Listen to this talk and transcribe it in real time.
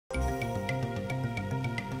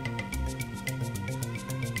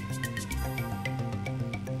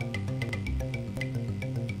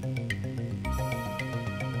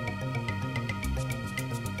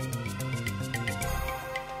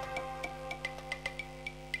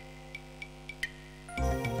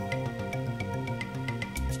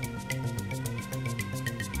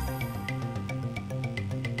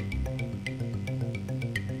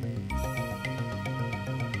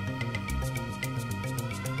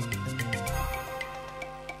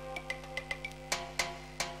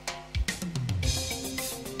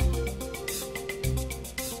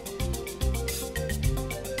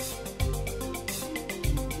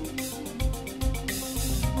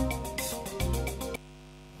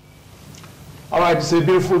All right, it's a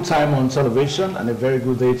beautiful time on television and a very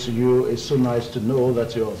good day to you. It's so nice to know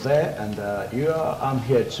that you're there and I'm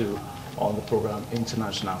here too on the program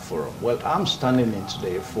International Forum. Well, I'm standing in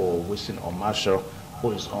today for Wisin Omasho,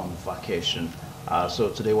 who is on vacation. So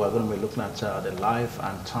today we're going to be looking at the life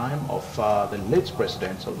and time of the late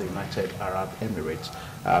president of the United Arab Emirates,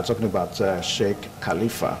 talking about Sheikh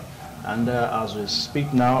Khalifa. And as we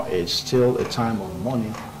speak now, it's still a time of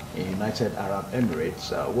mourning in United Arab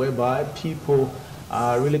Emirates, whereby people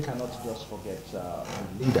really cannot just forget a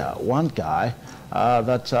leader, one guy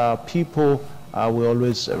that people will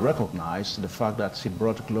always recognize the fact that he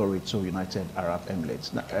brought glory to United Arab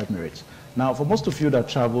Emirates. Now, for most of you that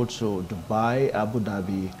travel to Dubai, Abu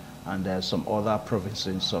Dhabi, and some other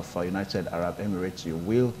provinces of United Arab Emirates, you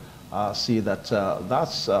will see that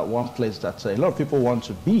that's one place that a lot of people want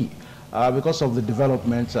to be because of the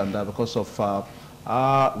developments and because of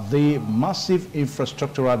the massive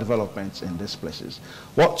infrastructural developments in these places.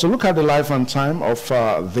 Well, to look at the life and time of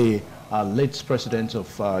the late president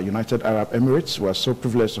of United Arab Emirates, we're so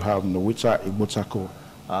privileged to have Nwita Igbotako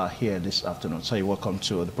here this afternoon. So you're welcome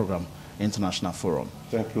to the program International Forum.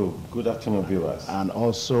 Thank you. Good afternoon, viewers. And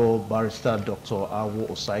also Barrister Dr. Awu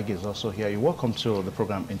Osaige is also here. You're welcome to the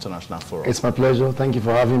program International Forum. It's my pleasure. Thank you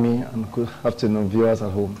for having me, and good afternoon, viewers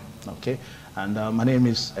at home. Okay. And my name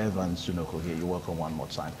is Evan Sunoko here. You're welcome one more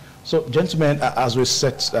time. So, gentlemen, as we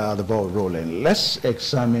set the ball rolling, let's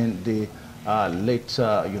examine the late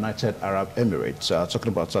United Arab Emirates, talking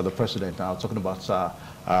about the president now, talking about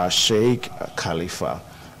Sheikh Khalifa,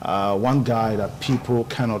 one guy that people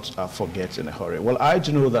cannot forget in a hurry. Well, I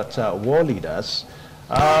do know that war leaders,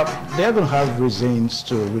 they're going to have reasons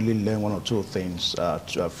to really learn one or two things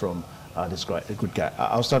from this good guy.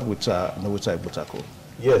 I'll start with Nwita Igbotako.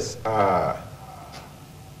 Yes,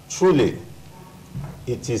 truly,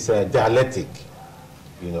 it is a dialectic,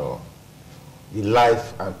 you know, the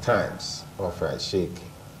life and times of Sheikh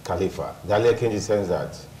Khalifa. Dialectic in the sense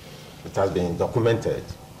that it has been documented.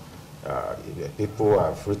 People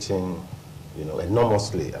have written, you know,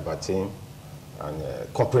 enormously about him and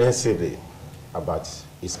comprehensively about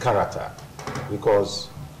his character, because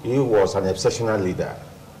he was an exceptional leader.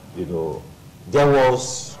 You know, there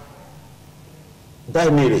was the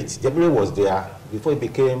Emirate was there before he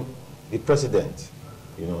became the president,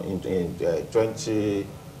 you know, in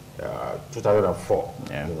 2004,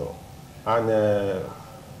 yeah. You know. And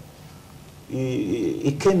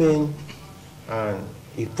he came in and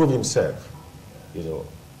he proved himself, you know.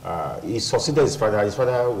 He succeeded his father. His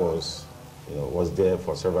father was, you know, was there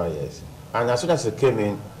for several years. And as soon as he came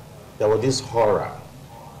in, there was this horror,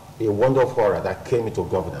 a wonder of horror that came into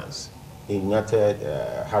governance in United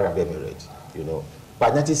Arab Emirates, you know. By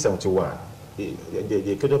 1971,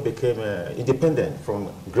 the kingdom became independent from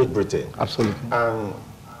Great Britain. Absolutely. And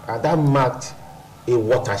that marked a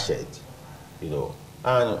watershed, you know.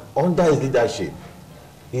 And under his leadership,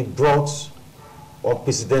 he brought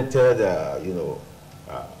unprecedented, you know,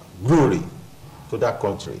 glory to that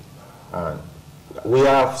country. And we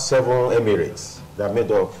have 7 emirates that are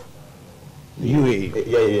made of UAE.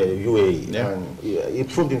 UAE. Yeah. And he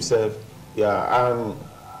proved himself, yeah, and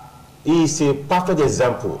he is a perfect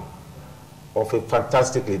example of a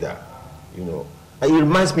fantastic leader, you know. And he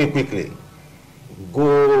reminds me quickly,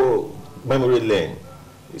 go memory lane.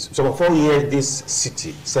 So for 4 years, this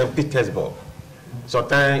city, St. Petersburg,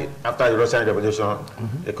 sometime after the Russian Revolution,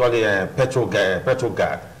 they call it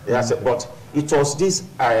Petrograd. Yes, but it was this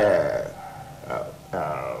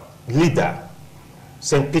leader,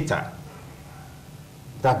 St. Peter,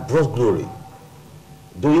 that brought glory.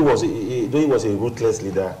 Though he was a ruthless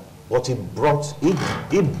leader, but he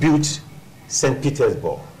built St.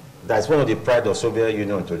 Petersburg. That's one of the pride of Soviet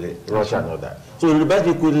Union today, Russia and all that. So he reminds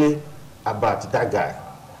me quickly about that guy.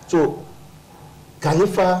 So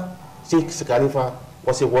Khalifa, Sheikh Khalifa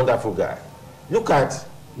was a wonderful guy. Look at,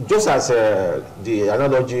 just as the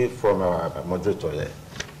analogy from our moderator here.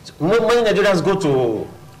 Many Nigerians go to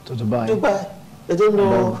Dubai. They don't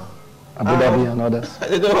know Abu Dhabi and others.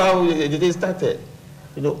 They don't know how they started,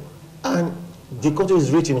 you know. And the country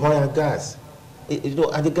is rich in oil and gas. You know,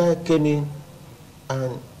 and the guy came in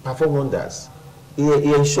and performed wonders.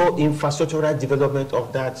 He ensured infrastructural development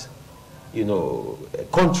of that, you know,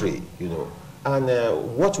 country, you know. And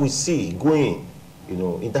what we see going, you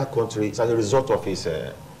know, in that country is as a result of his,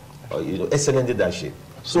 you know, excellent leadership.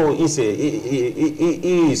 So he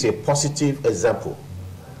is a positive example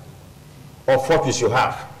of what we should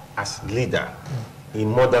have as leader in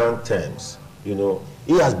modern terms. You know,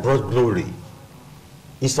 he has brought glory.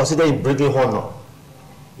 He succeeded in bringing honor.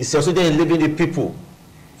 He succeeded in leading the people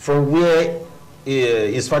from where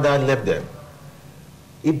his father left them.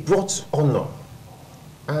 He brought honor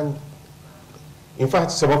And in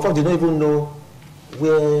fact, some of us did not even know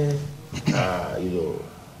where, you know,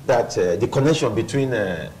 that the connection between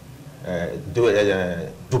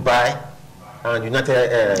Dubai and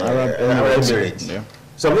United Arab Emirates. Yeah.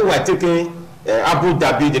 Some people were thinking Abu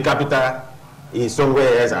Dhabi, the capital, is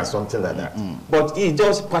somewhere else or something like that. But it's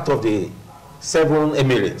just part of the 7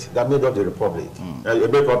 emirates that made up the republic,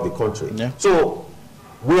 made up the country. Yeah. So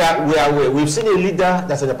we've seen a leader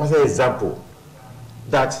that's a personal example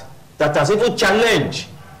that has even challenged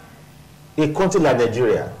a country like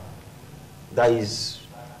Nigeria that is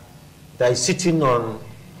sitting on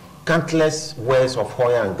countless wells of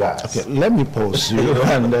oil and gas. Okay, let me pause you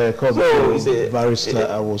and call Barrister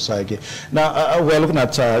Awosage. Now, we're looking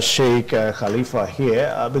at Sheikh Khalifa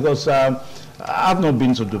here because I've not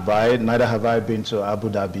been to Dubai, neither have I been to Abu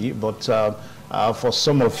Dhabi, but for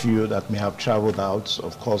some of you that may have traveled out,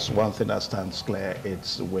 of course, one thing that stands clear,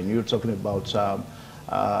 it's when you're talking about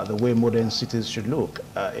the way modern cities should look,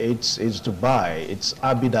 it's Dubai, it's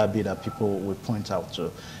Abu Dhabi that people will point out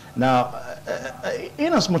to. Now,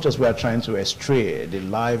 in as much as we are trying to estray the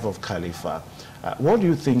life of Khalifa, what do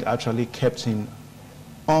you think actually kept him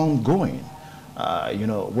ongoing? You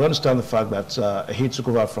know, we understand the fact that he took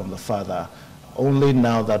over from the father only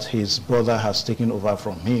now that his brother has taken over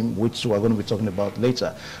from him, which we're going to be talking about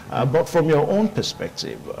later. But from your own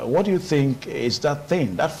perspective, what do you think is that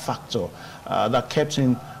thing, that factor that kept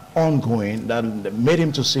him ongoing, that made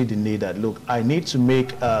him to see the need that, look, I need to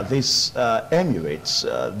make these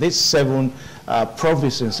emirates, these 7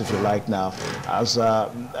 provinces, if you like now, as,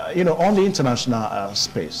 you know, on the international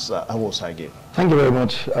space? Awosage. Thank you very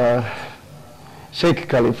much. Sheikh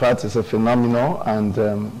Khalifa is a phenomenal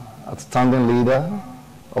and outstanding leader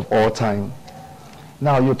of all time.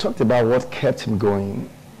 Now, you talked about what kept him going.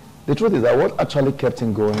 The truth is that what actually kept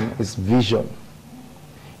him going is vision.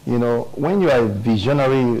 You know, when you are a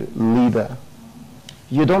visionary leader,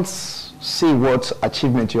 you don't see what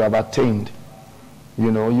achievement you have attained.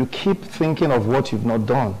 You know, you keep thinking of what you've not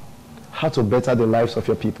done, how to better the lives of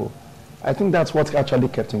your people. I think that's what actually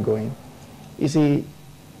kept him going. You see,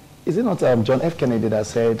 is it not John F. Kennedy that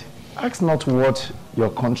said, ask not what your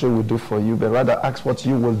country will do for you, but rather ask what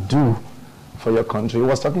you will do for your country. He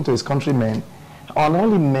was talking to his countrymen, and all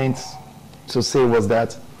he meant to say was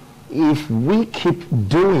that if we keep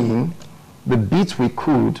doing the bit we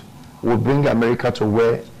could, we'll bring America to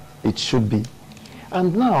where it should be.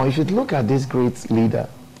 And now, if you look at this great leader,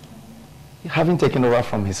 having taken over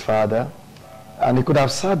from his father, and he could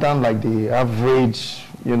have sat down like the average,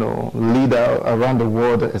 you know, leader around the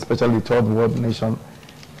world, especially the third world nation,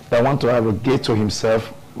 that want to have a gate to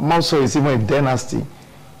himself. More so, it's even a dynasty.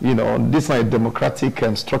 You know, this is not a democratic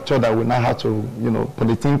structure that we now have to, you know, but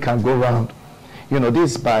the thing can go around. You know,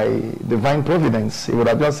 this by divine providence. He would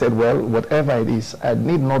have just said, well, whatever it is, I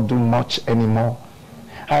need not do much anymore.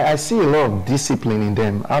 I see a lot of discipline in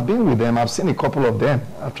them. I've been with them. I've seen a couple of them.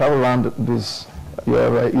 I've traveled around this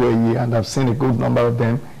UAE and I've seen a good number of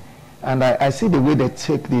them. And I see the way they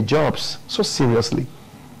take the jobs so seriously,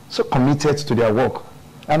 so committed to their work.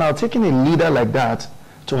 And now taking a leader like that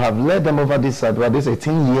to have led them over this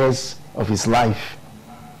 18 years of his life,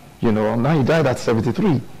 you know, now he died at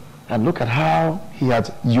 73. And look at how he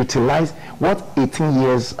had utilized what 18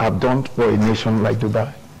 years have done for a nation like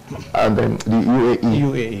Dubai. And then the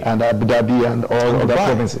UAE. And Abu Dhabi and all other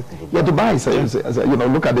provinces. Yeah, Dubai is you know,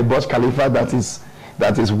 look at the Burj Khalifa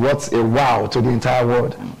that is what's a wow to the entire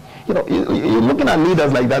world. You know, you're looking at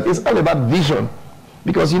leaders like that, it's all about vision.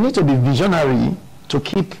 Because you need to be visionary to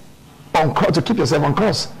keep yourself on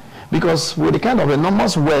course. Because with the kind of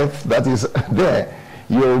enormous wealth that is there,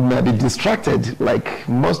 you may be distracted, like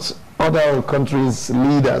most other countries'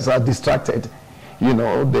 leaders are distracted. You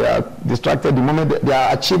know, they are distracted the moment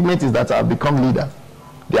their achievement is that I've become leader.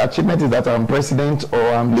 Their achievement is that I'm president or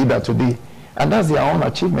I'm leader today. And that's their own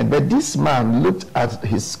achievement. But this man looked at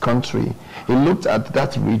his country, he looked at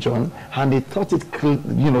that region, and he thought it,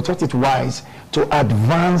 you know, thought it wise to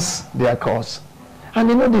advance their cause. And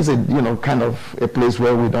you know, this is a, you know, kind of a place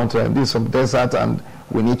where we don't have this some desert and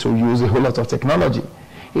we need to use a whole lot of technology.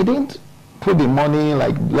 He didn't put the money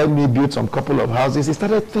like, let me build some couple of houses. He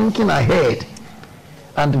started thinking ahead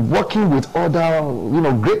and working with other, you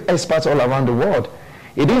know, great experts all around the world.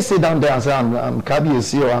 He didn't sit down there and say, I'm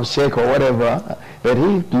KBC or I'm Sheikh or whatever, but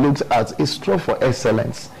he looked at, he strove for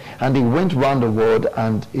excellence. And he went around the world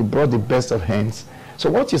and he brought the best of hands. So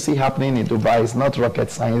what you see happening in Dubai is not rocket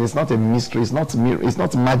science, it's not a mystery, it's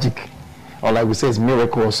not magic, or like we say, it's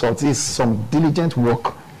miracle or sort. It's some diligent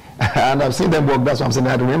work. And I've seen them work, that's what I'm saying.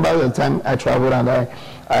 I remember the time I traveled and I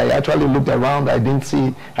actually looked around, I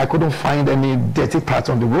couldn't find any dirty parts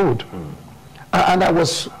on the road. And I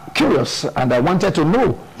was curious, and I wanted to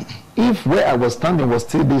know if where I was standing was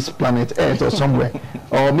still this planet Earth or somewhere,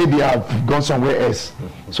 or maybe I've gone somewhere else.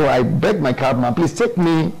 So I begged my cabman, please take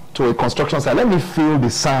me to a construction site. Let me feel the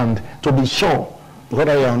sand to be sure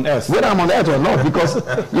whether you're on Earth. Whether I'm on Earth or not, because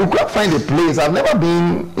you can't find a place. I've never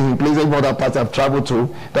been in places in other parts I've traveled to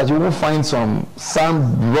that you won't find some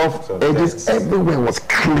sand, rough edges. Everywhere was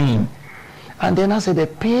clean. And then I said, they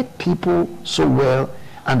paid people so well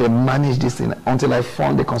and they managed this thing until I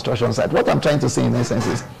found the construction site. What I'm trying to say in essence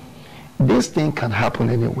is, this thing can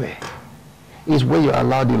happen anywhere. It's where you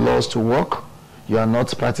allow the laws to work. You are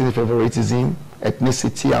not practicing favoritism,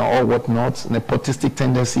 ethnicity, and all whatnot, nepotistic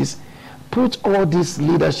tendencies. Put all this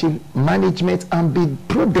leadership, management, and be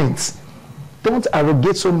prudent. Don't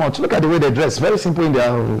arrogate so much. Look at the way they dress. Very simple in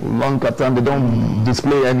their long kaftan. They don't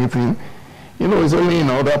display anything. You know, it's only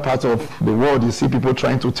in other parts of the world you see people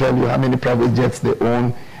trying to tell you how many private jets they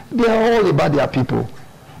own. They are all about their people,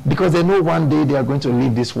 because they know one day they are going to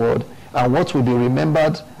leave this world, and what will be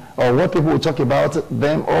remembered or what people will talk about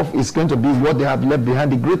them of is going to be what they have left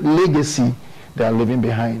behind, the great legacy they are leaving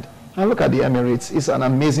behind. And look at the Emirates. It's an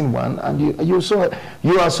amazing one. And you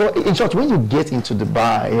are so, in short, when you get into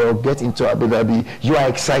Dubai or get into Abu Dhabi, you are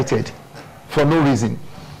excited for no reason.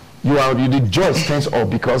 The joy stands up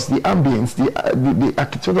because the ambience, the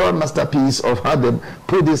architectural masterpiece of how they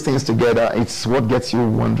put these things together, it's what gets you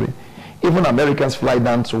wondering. Even Americans fly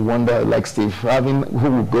down to wonder, like Steve,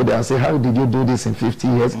 who will go there and say, how did you do this in 50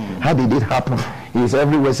 years? How did it happen? He's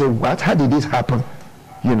everywhere say, what? How did it happen?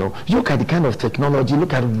 You know, look at the kind of technology,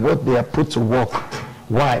 look at what they are put to work.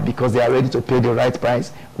 Why? Because they are ready to pay the right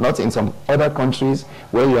price. Not in some other countries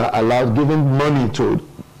where you are allowed, giving money to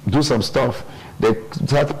do some stuff. They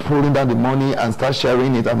start pulling down the money and start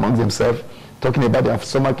sharing it amongst themselves, talking about their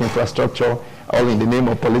stomach infrastructure, all in the name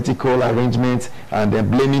of political arrangements, and then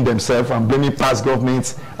blaming themselves and blaming past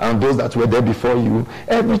governments and those that were there before you.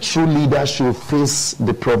 Every true leader should face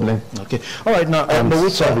the problem. Okay. All right. Now,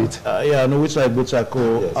 solve it.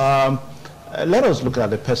 Let us look at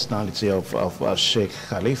the personality of Sheikh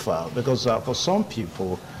Khalifa, because for some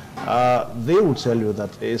people, they will tell you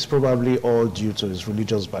that it's probably all due to his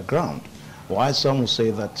religious background, while some will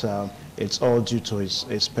say that it's all due to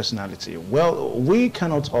his personality. Well, we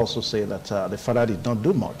cannot also say that the father did not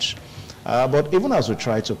do much. But even as we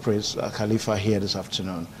try to praise Khalifa here this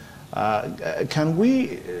afternoon, can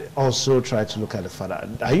we also try to look at the father?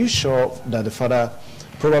 Are you sure that the father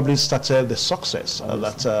probably started the success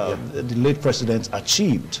that the late president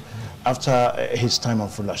achieved after his time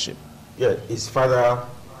of rulership? Yeah, his father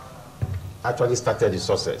actually started the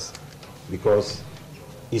success because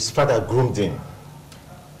his father groomed him.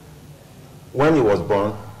 When he was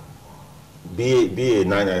born, be a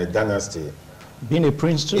dynasty. Being a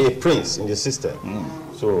prince too? A prince in the system.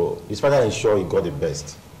 So his father ensured he got the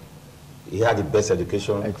best. He had the best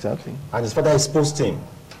education. Exactly. And his father exposed him.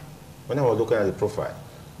 When I was looking at the profile,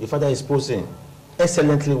 his father exposed him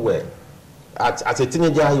excellently well. As a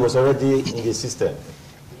teenager, he was already in the system.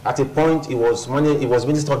 At a point, he was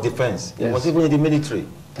Minister of Defense. He was even in the military.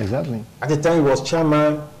 Exactly. At the time, he was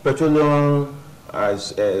chairman, Petroleum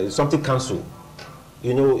something council.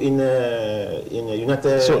 You know, in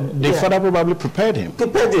United. So the father probably prepared him.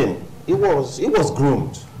 Prepared him. He was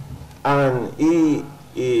groomed, and he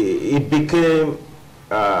became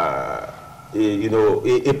a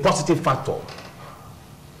positive factor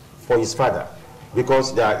for his father,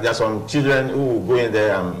 because there are some children who go in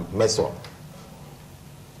there and mess up.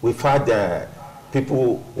 We've had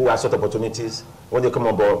people who have such opportunities, when they come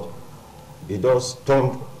aboard, they just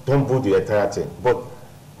tumble the entire thing. But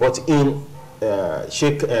in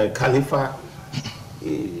Sheikh Khalifa,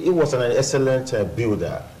 he was an excellent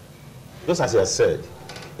builder. Just as I said,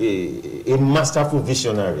 a masterful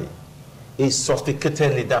visionary, a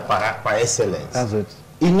sophisticated leader by excellence. That's it.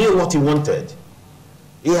 He knew what he wanted.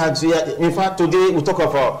 He had, in fact, today we talk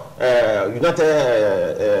of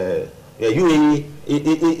UAE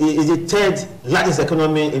is the third largest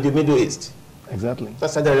economy in the Middle East. Exactly.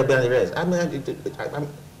 That's Saudi Arabia and the rest. I mean,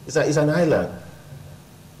 it's an island.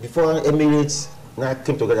 Before Emirates now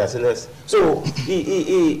came together, so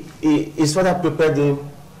his father prepared him,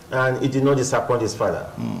 and he did not disappoint his father.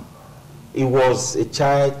 He was a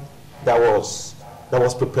child that was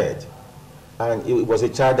prepared, and he was a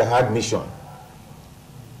child that had mission,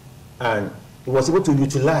 and he was able to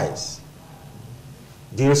utilize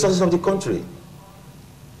the resources of the country,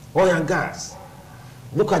 oil and gas.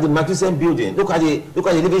 Look at the magnificent building. Look at the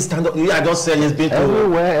living standard. I just said it's been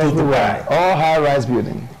everywhere. All high-rise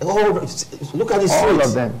building. Look at the streets. All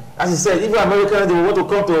of them. As I said, even Americans, they want to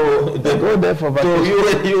come to they go there for vacation.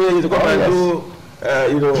 UAE to come and do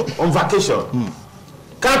on vacation.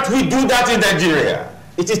 Can't we do that in Nigeria?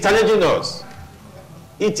 It is challenging us.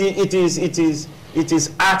 It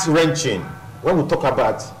is heart-wrenching when we talk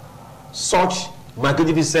about such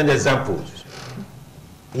magnificent examples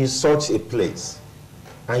in such a place.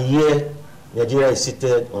 And here, Nigeria is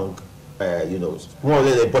seated on, more or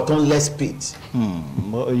less a bottomless pit.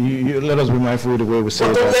 Well, you let us be mindful of the way we say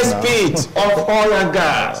bottomless that pit of oil and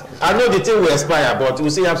gas. I know the thing will expire, but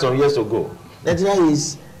we still have some years to go. Nigeria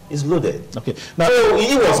is loaded. Okay. Now, so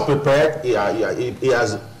he was prepared. He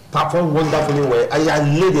has performed wonderfully well. And he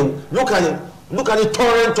has laid him. Look at the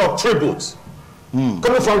torrent of tributes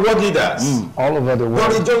coming from world leaders all over the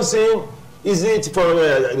world. Boris Johnson, is it for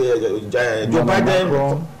Joe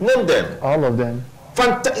Biden? Name them. All of them.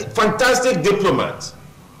 Fantastic diplomats.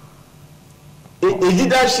 A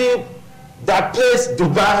leadership that placed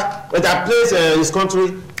Dubai, that placed his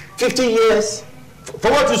country 50 years. For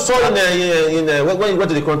what you saw when you went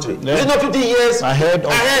to the country, is it not 50 years ahead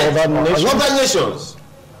of other nations?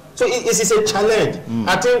 So it is a challenge.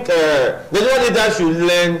 I think the leaders should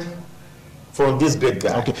learn from this great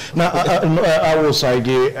guy. Okay. Now, I will say,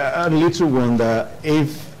 a little wonder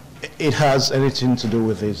if it has anything to do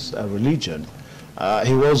with his religion.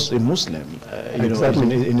 He was a Muslim,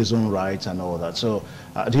 exactly. in his own right and all that. So,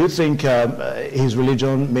 do you think his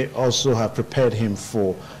religion may also have prepared him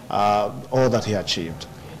for all that he achieved?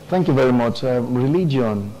 Thank you very much.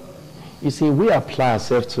 Religion, you see, we apply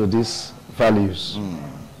ourselves to these values.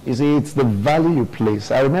 You see, it's the value you place.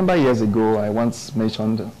 I remember years ago, I once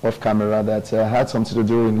mentioned off camera that I had something to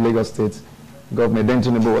do in Lagos State government. Then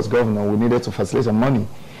Tinubu was governor. We needed to facilitate some money.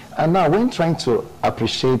 And now, when trying to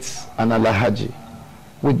appreciate an Alhaji,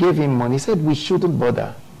 we gave him money. He said, we shouldn't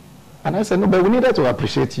bother. And I said, no, but we needed to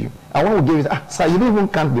appreciate you. And when we gave it, sir, you didn't even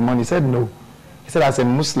count the money. He said, no. He said, as a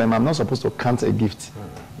Muslim, I'm not supposed to count a gift.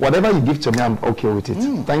 Whatever you give to me, I'm okay with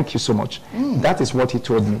it. Thank you so much. That is what he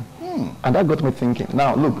told me. And that got me thinking.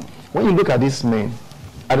 Now, look, when you look at this man,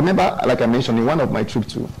 I remember, like I mentioned, in one of my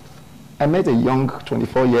trips too, I met a young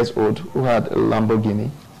 24 years old who had a Lamborghini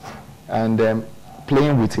and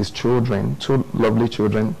playing with his children, two lovely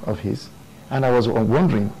children of his. And I was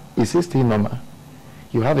wondering, is he still normal?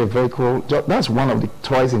 You have a vehicle, that's one of the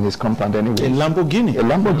toys in his compound anyway. A Lamborghini? A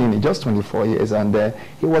Lamborghini, just 24 years. And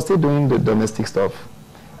he was still doing the domestic stuff.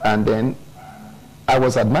 And then I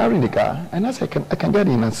was admiring the car, and I said, I can get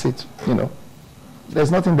in and sit, There's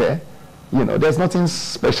nothing there, there's nothing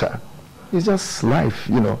special. It's just life,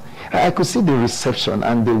 I could see the reception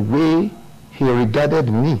and the way he regarded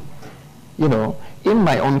me, In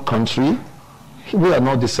my own country, we are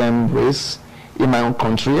not the same race. In my own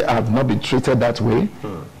country, I have not been treated that way,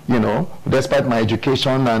 despite my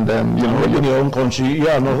education and, in your own country, you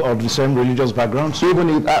are not of the same religious background. So even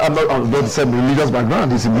if I'm not of the same religious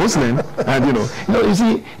background, he's a Muslim, and you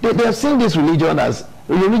see, they have seen this religion as,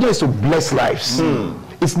 religion is to bless lives.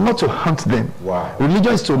 It's not to hunt them. Wow.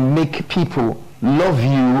 Religion is to make people love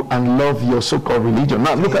you and love your so-called religion.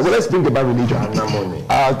 Now, look at, let's think about religion.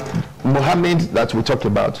 Muhammad that we talked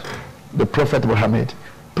about, the Prophet Muhammad,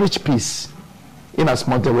 preached peace. In as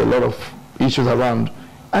much there were a lot of issues around.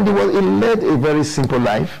 And he led a very simple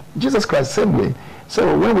life. Jesus Christ, same way.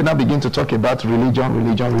 So when we now begin to talk about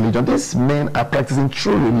religion, these men are practicing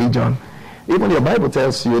true religion. Even your Bible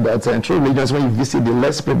tells you that true religion is when you visit the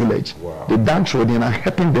less privileged, the downtrodden, and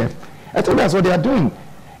helping them. I think that's what they are doing.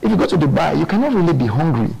 If you go to Dubai, you cannot really be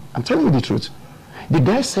hungry. I'm telling you the truth. The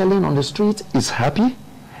guy selling on the street is happy.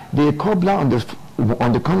 The cobbler on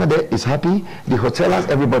the corner there is happy. The hotelers,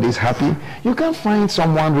 everybody is happy. You can't find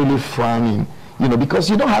someone really frowning, because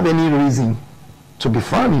you don't have any reason to be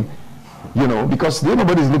frowning, because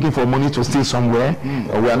nobody is looking for money to steal somewhere.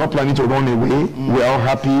 We are not planning to run away. We are all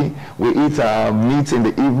happy. We eat our meat in the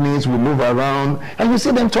evenings. We move around, and you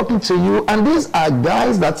see them talking to you. And these are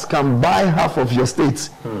guys that can buy half of your state.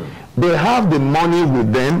 They have the money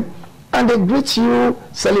with them. And they greet you,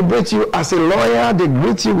 celebrate you as a lawyer. They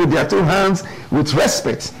greet you with their two hands, with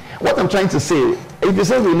respect. What I'm trying to say, if you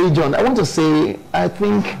say religion, I want to say, I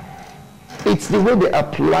think it's the way they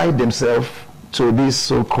apply themselves to this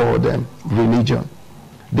so-called religion.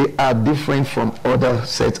 They are different from other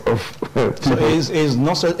sets of people.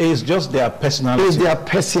 So it's just their personality. It's their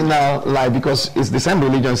personal life, because it's the same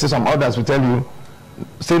religion. See, some others will tell you,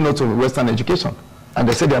 say no to Western education. And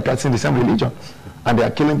they say they are practicing the same religion. And they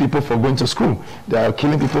are killing people for going to school. They are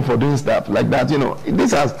killing people for doing stuff like that.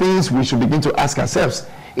 These are things we should begin to ask ourselves.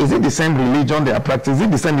 Is it the same religion they are practicing? Is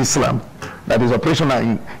it the same Islam that is operational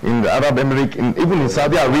in the Arab Emirates, even in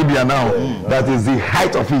Saudi Arabia now, that is the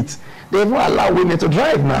height of it? They won't allow women to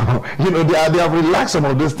drive now. You know, they have relaxed some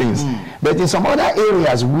of those things. But in some other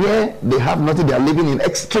areas where they have nothing, they are living in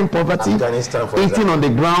extreme poverty, eating on the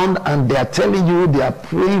ground, and they are telling you they are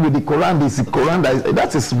praying with the Quran. This is Quran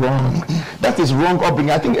that is wrong. That is wrong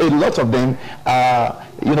upbringing. I think a lot of them,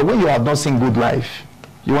 you know, when you have not seen good life,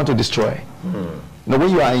 you want to destroy. You know, when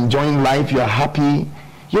you are enjoying life, you are happy.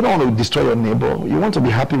 You don't want to destroy your neighbor. You want to be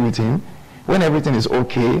happy with him. When everything is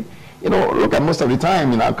okay. You know, look at most of the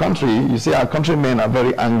time in our country, you see our countrymen are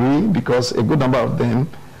very angry because a good number of them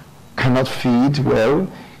cannot feed well.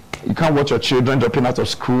 You can't watch your children dropping out of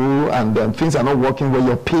school, and things are not working well.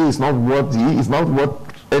 Your pay is not worthy, it's not worth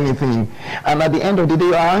anything. And at the end of the day,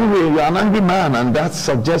 you are angry, you're an angry man, and that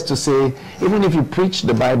suggests to say, even if you preach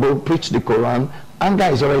the Bible, preach the Quran, anger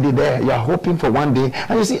is already there. You're hoping for one day.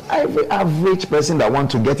 And you see, every average person that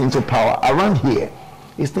wants to get into power around here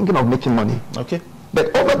is thinking of making money. Okay.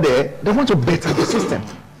 But over there, they want to better the system.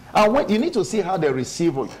 And when you need to see how they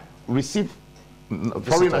receive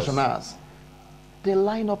foreign nationals. They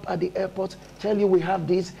line up at the airport, tell you we have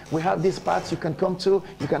these parts you can come to,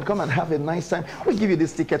 you can come and have a nice time. We give you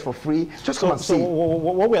this ticket for free. Just come and see. So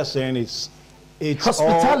what we are saying is, it's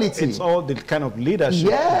hospitality. It's all the kind of leadership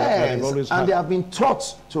that they've always had. And they have been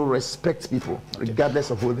taught to respect people, regardless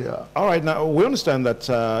of who they are. All right, now we understand that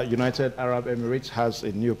United Arab Emirates has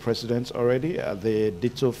a new president already, the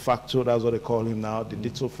de facto, that's what they call him now, the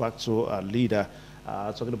de facto leader.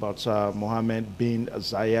 Talking about Mohammed bin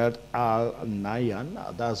Zayed Al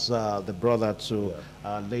Nahyan, that's the brother to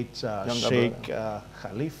late Sheikh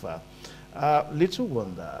Khalifa. Little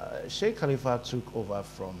wonder, Sheikh Khalifa took over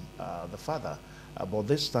from the father. But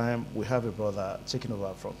this time we have a brother taking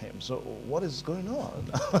over from him. So what is going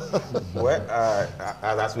on? Well,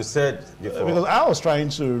 as we said before, because I was trying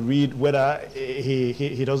to read whether he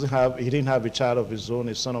didn't have a child of his own,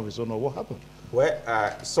 a son of his own, or what happened.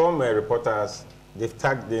 Well, some reporters, they've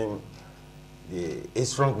tagged him a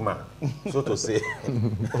strong man, so to say.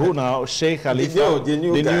 Who now? Sheikh Khalifa? No, the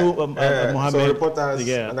new Mohammed. So reporters,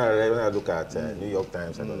 yeah. when I look at New York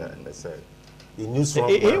Times and all that, they said, the new strong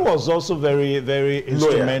he man. was also very, very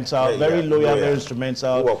instrumental, very loyal, very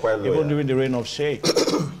instrumental, even during the reign of Sheikh.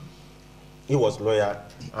 He was loyal,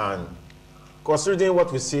 and considering what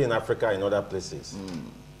we see in Africa and other places,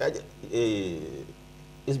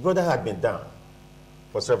 his brother had been down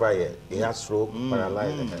for several years. He had stroke,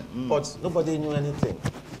 paralyzed, but nobody knew anything.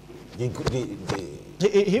 The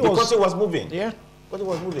country was moving. Yeah, the country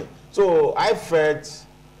was moving. So I felt,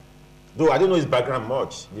 though I don't know his background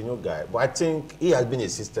much, the new guy, but I think he has been a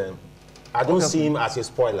system. I don't see him as a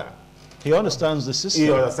spoiler. He understands the system.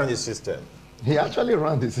 He understands the system. He actually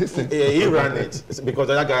ran the system. He ran it because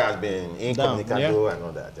the other guy has been incommunicado and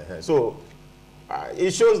all that. So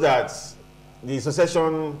it shows that the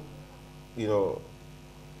succession, you know,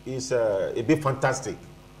 is a bit fantastic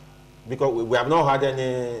because we have not had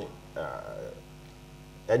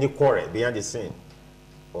any quarrel behind the scene,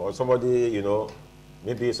 or somebody, you know,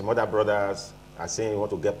 maybe some other brothers are saying want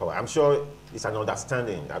to get power. I'm sure it's an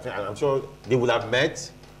understanding. I'm sure they would have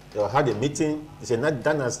met, they will have a meeting. It's a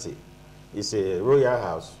dynasty. It's a royal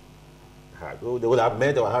house. They would have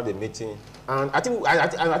met, they will have a meeting. And I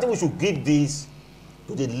think we should give this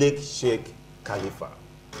to the late Sheikh Khalifa.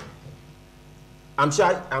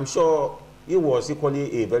 I'm sure he was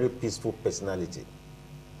equally a very peaceful personality.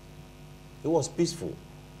 He was peaceful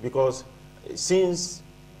because since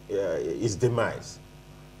his demise,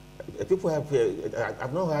 people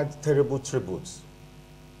have not had terrible tributes,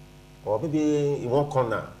 or maybe in one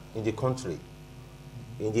corner in the country,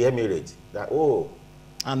 in the Emirates, that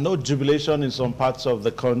and no jubilation in some parts of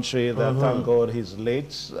the country that thank God he's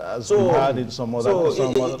late, as we had in some other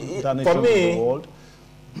nations of the world.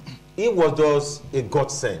 He was just a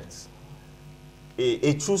God sent,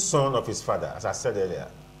 a true son of his father, as I said earlier.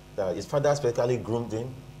 His father specifically groomed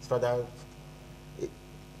him. His father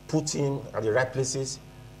put him at the right places,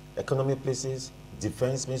 economic places,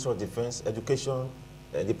 defense, Minister of Defense, education,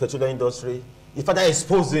 the petroleum industry. His father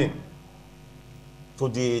exposed him to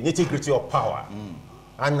the nitty-gritty of power.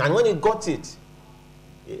 And when he got it,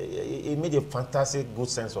 he made a fantastic good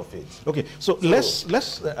sense of it. Okay, so let's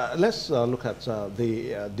look at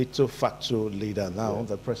the de facto leader now,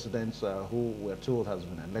 the president who we're told has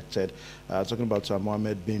been elected, talking about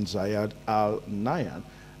Mohammed bin Zayed Al Nahyan.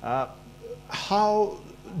 How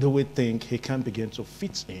do we think he can begin to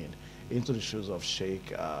fit into the shoes of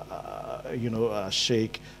Sheikh,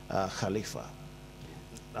 Sheikh Khalifa?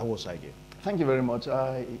 That was I give. Thank you very much.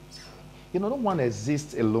 No one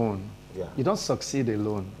exists alone. Yeah. You don't succeed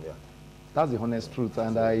alone. Yeah. That's the honest truth.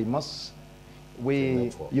 And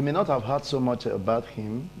you may not have heard so much about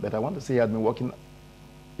him, but I want to say he had been working,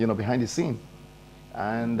 behind the scene.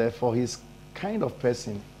 And for his kind of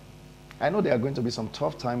person, I know there are going to be some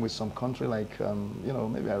tough time with some country like,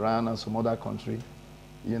 maybe Iran or some other country,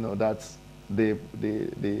 that the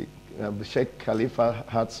Sheikh Khalifa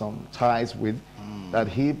had some ties with, that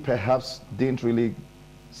he perhaps didn't really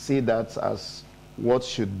see that as what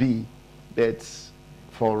should be. But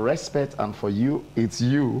for respect and for you, it's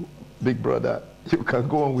you, big brother, you can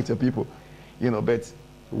go on with your people, but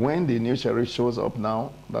when the new sheriff shows up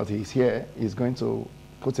now that he's here, he's going to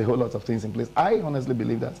put a whole lot of things in place. I honestly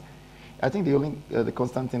believe that. I think the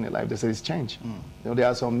constant thing in life, they say, is change. There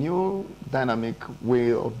are some new dynamic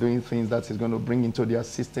way of doing things that is going to bring into their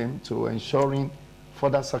system to ensuring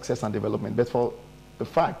further success and development. But for the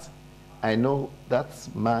fact, I know that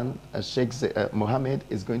man, Sheikh Mohammed,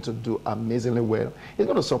 is going to do amazingly well. He's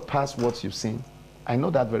going to surpass what you've seen. I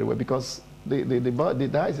know that very well because the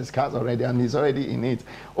dice is cast already and he's already in it.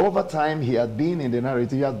 Over time, he had been in the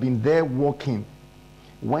narrative, he had been there working.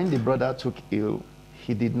 When the brother took ill,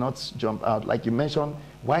 he did not jump out. Like you mentioned,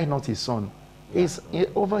 why not his son?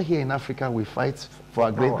 Over here in Africa, we fight for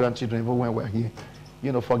our great-grandchildren even when we're here.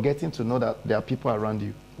 Forgetting to know that there are people around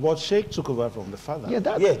you. But Sheikh took over from the father. Yeah,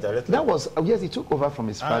 that was, yes, he took over from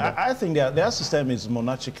his father. I think their system is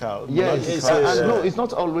monarchical. Yes, no, it's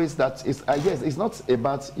not always that. Yes, it's not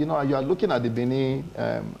about, you are looking at the Benin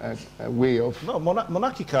way of... No,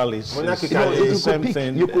 monarchical is the same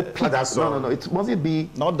thing. You could pick, no, it mustn't be...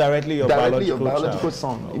 Not directly your biological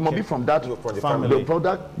son. Okay. It must be from that family.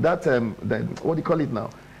 What do you call it now?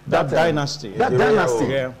 That dynasty. That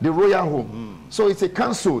dynasty, the royal home. So it's a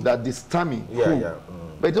council that determines who.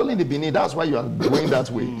 But it's only the Benin, that's why you are going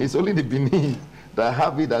that way. It's only the Benin that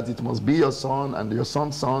have it, that it must be your son and your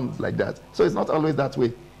son's son, like that. So it's not always that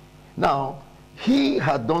way. Now, he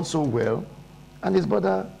had done so well, and his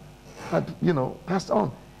brother had, passed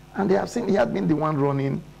on. And they have seen he had been the one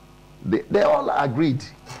running. They all agreed.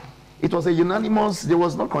 It was a unanimous, there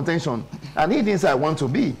was no contention. And he didn't say, I want to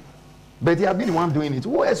be. But he had been the one doing it.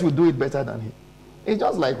 Who else would do it better than him? It's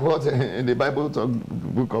just like what in the Bible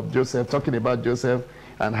book of Joseph, talking about Joseph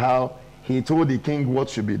and how he told the king what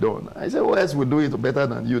should be done. I said, who else will do it better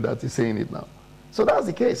than you that is saying it now? So that's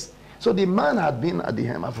the case. So the man had been at the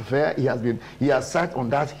hem of affair. He has sat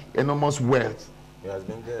on that enormous wealth. He has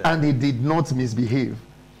been there. And he did not misbehave.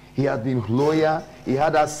 He had been loyal. He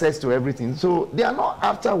had access to everything. So they are not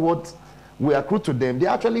after what we accrue to them. They're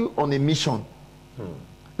actually on a mission.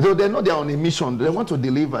 So they know they are on a mission. They want to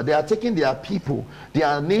deliver. They are taking their people,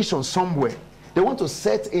 their nation somewhere. They want to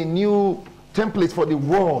set a new template for the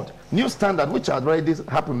world, new standard, which has already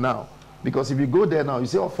happened now. Because if you go there now, you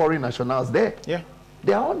see all foreign nationals there. Yeah.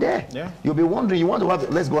 They are all there. Yeah. You'll be wondering, you want to have,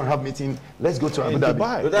 let's go and have meeting, let's go to Abu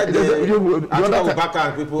Dhabi.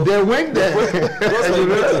 They went there.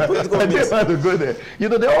 They want to go there.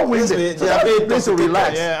 They all went there. So that's a place to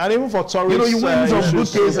relax. Yeah, and even for tourists. You win some good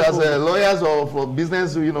case as lawyers or for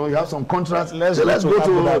business, you have some contracts. Let's go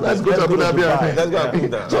to Abu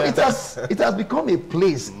Dhabi. So it has become a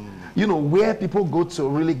place where people go to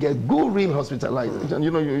really get good real hospitalization,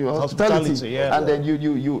 your hospitality, and then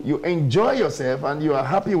you enjoy yourself and you are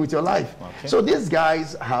happy with your life. Okay. So these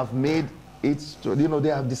guys have made it, they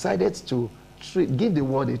have decided to give the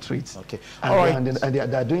world a treat. Okay. And, all right. And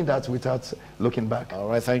they're doing that without looking back. All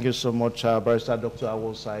right. Thank you so much, Barrister Dr.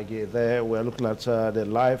 Awol Saige. There we're looking at the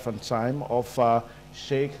life and time of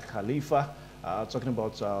Sheikh Khalifa. Talking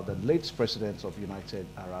about the late president of United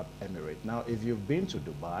Arab Emirates. Now, if you've been to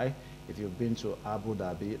Dubai, if you've been to Abu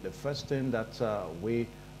Dhabi, the first thing that we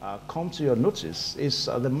come to your notice is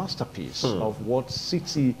the masterpiece of what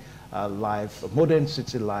city life, modern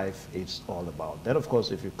city life is all about. Then, of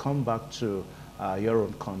course, if you come back to your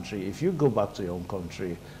own country, if you go back to your own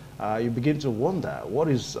country, you begin to wonder, what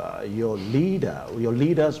is your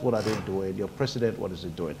leaders, what are they doing? Your president, what is he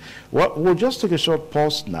doing? Well, we'll just take a short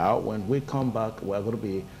pause now. When we come back, we're going to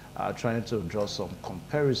be trying to draw some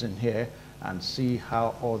comparison here and see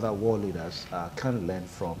how other world leaders can learn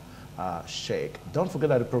from Sheikh. Don't forget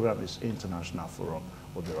that the program is International Forum.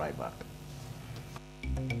 We'll be right back.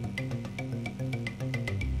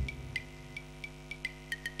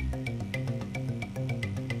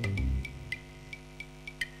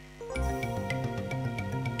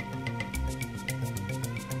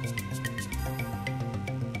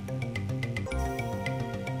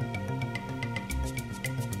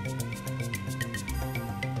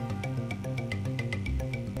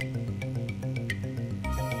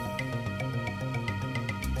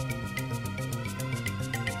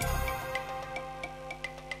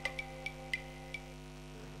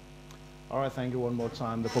 All right, thank you one more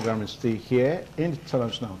time. The program is still here,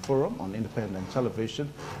 International Forum on Independent Television.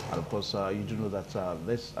 And of course, you do know that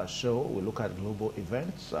this show will look at global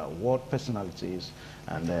events, world personalities,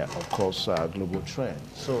 and of course, global trends.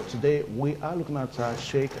 So today we are looking at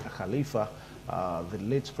Sheikh Khalifa, the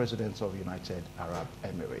late president of United Arab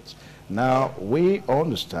Emirates. Now, we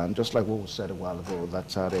understand, just like what we said a while ago, that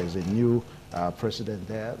there's a new president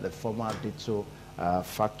there, the former de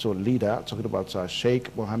facto leader, talking about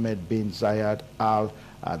Sheikh Mohammed bin Zayed Al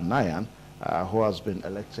Nahyan, who has been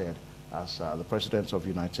elected as the president of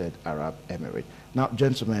United Arab Emirates. Now,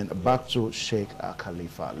 gentlemen, back to Sheikh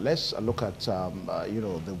Khalifa. Let's look at you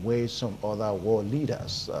know, the way some other world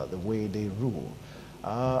leaders, the way they rule,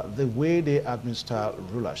 the way they administer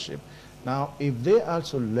rulership. Now, if they are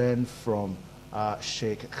to learn from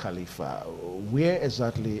Sheikh Khalifa, where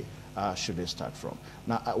exactly should they start from?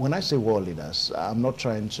 Now, when I say world leaders, I'm not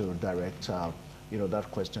trying to direct you know, that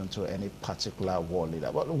question to any particular world leader.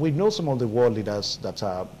 But we know some of the world leaders that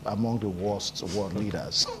are among the worst world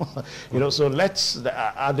leaders. You know, so let's,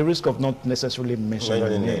 at the risk of not necessarily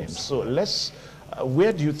mentioning names, so let's,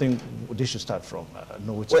 where do you think they should start from?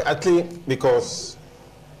 Well, actually, because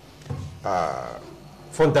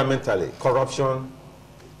fundamentally, corruption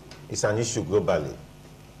is an issue globally.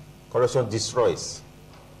 Corruption destroys.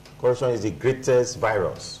 Corruption is the greatest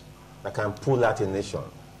virus that can pull out a nation.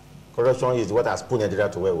 Corruption is what has pulled Nigeria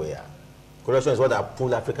to where we are. Corruption is what has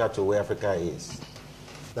pulled Africa to where Africa is.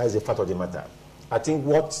 That is the fact of the matter. I think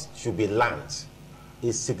what should be learned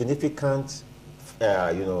is significant, you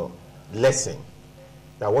know, lesson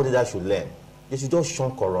that what leaders should learn. They should just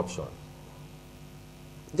shun corruption.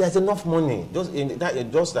 There's enough money, just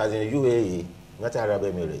as in UAE, United Arab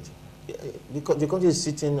Emirates. The country is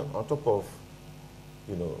sitting on top of,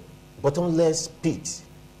 you know, bottomless pit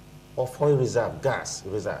of oil reserve, gas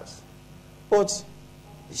reserves. But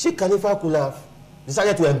Sheikh Khalifa could have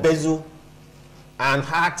decided to embezzle and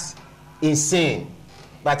act insane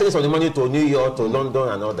by taking some of the money to New York, to London,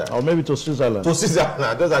 and all that. Or maybe to Switzerland. To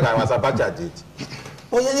Switzerland, those are what Abacha did.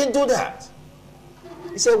 But he didn't do that.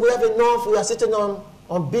 He said, we have enough, we are sitting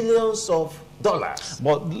on billions of dollars.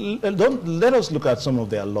 But don't let us look at some of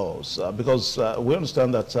their laws, because we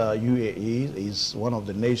understand that UAE is one of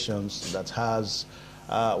the nations that has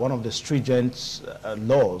one of the stringent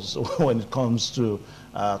laws when it comes to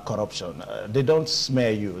corruption. They don't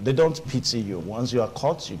smear you, they don't pity you. Once you are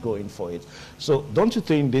caught, you go in for it. So don't you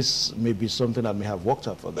think this may be something that may have worked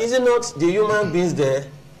out for them? Is it not the human beings there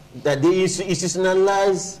that they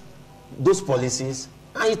institutionalize those policies,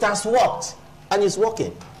 and it has worked, and it's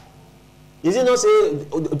working? Is it not say,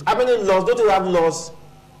 how many laws, don't you have laws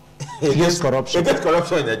against corruption? Against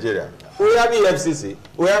corruption in Nigeria. We have EFCC,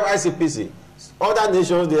 we have ICPC. Other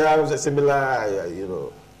nations, they have a similar, you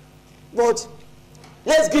know. But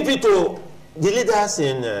let's give it to the leaders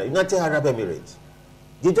in United Arab Emirates.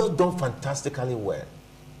 They just done fantastically well.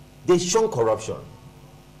 They shun corruption.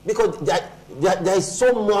 Because there is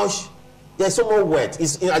so much, there's so much wealth.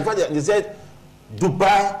 They said,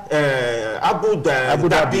 Dubai, Abu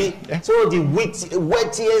Dhabi, yeah. Some of the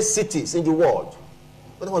wealthiest cities in the world.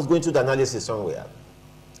 But I was going through the analysis somewhere.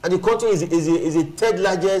 And the country is the third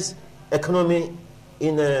largest economy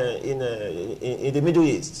in the Middle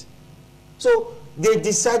East. So they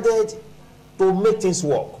decided to make things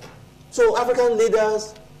work. So African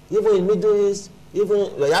leaders, even in Middle East,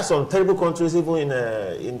 even there are some terrible countries, even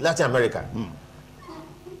in Latin America,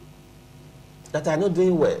 that are not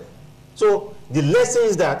doing well. So the lesson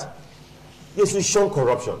is that they should shun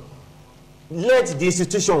corruption. Let the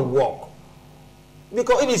institution work.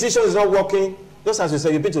 Because if the institution is not working, just as you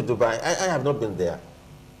said, you've been to Dubai. I have not been there.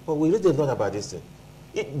 But we read a lot about this thing.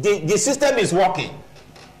 The system is working.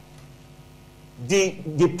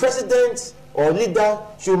 The president or leader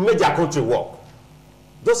should make their country work.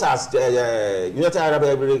 Just as United Arab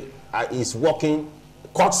Emirates is working,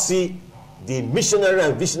 courtesy the missionary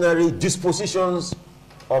and visionary dispositions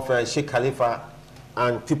of Sheikh Khalifa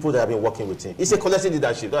and people that have been working with him. It's a collective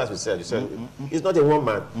leadership, as we said. It's not a one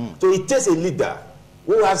man. So it takes a leader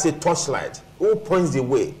who has a torchlight, who points the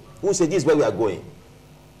way, who says this is where we are going.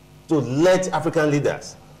 So let African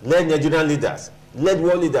leaders, let Nigerian leaders, let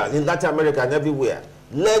world leaders in Latin America and everywhere,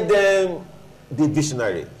 let them be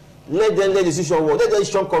visionary. Let them let the decision work. Let them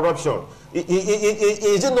shun corruption.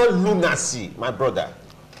 Is it not lunacy, my brother?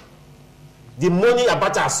 The money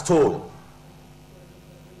Abacha stole,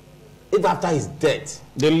 if after his death,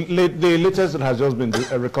 the latest that has just been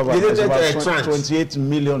recovered is about $28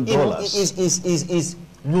 million. Is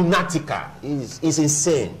lunatica. Is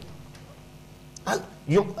insane.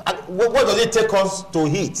 What does it take us to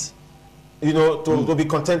hit? you know, to be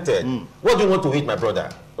contented. What do you want to eat, my brother?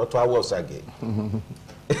 Dr. Awosage.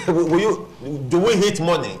 Do we eat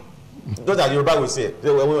money? Those that Yoruba will say,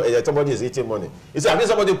 somebody is eating money. It's at least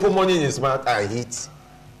somebody put money in his mouth and eat.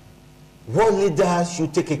 What leader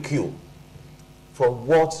should take a cue from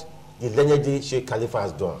what the legendary Sheikh Khalifa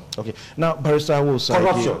has done? Okay. Now, Barrister Awosage.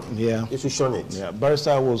 Corruption. Yeah. You should shun it. Yeah.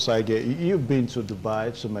 Barrister Awosage, you've been to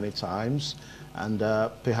Dubai so many times, and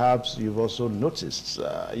perhaps you've also noticed,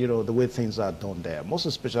 you know, the way things are done there, most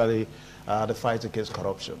especially the fight against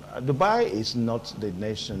corruption. Dubai is not the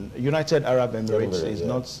nation, United Arab Emirates is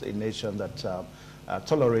not a nation that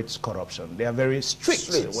tolerates corruption. They are very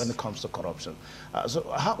strict when it comes to corruption. So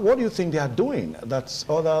what do you think they are doing that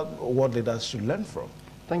other world leaders should learn from?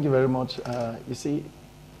 Thank you very much. You see,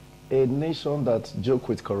 a nation that jokes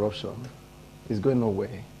with corruption is going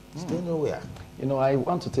nowhere. It's going nowhere. You know, I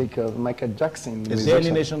want to take Michael Jackson. Is there any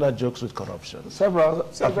nation that jokes with corruption? Several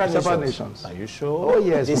nations. Are you sure? Oh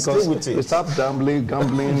yes, because you start gambling,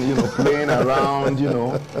 you know, playing around, you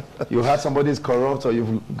know. You have somebody's corrupt or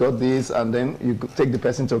you've got this, and then you take the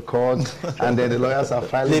person to court, and then the lawyers are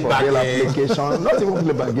filing for bail application. Not even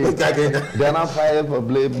play back game. They are now filing for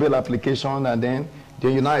bail application, and then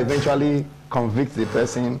you now eventually convict the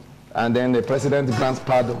person, and then the president grants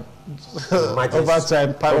pardon. Over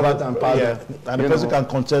time, pardon. Yeah. And the person can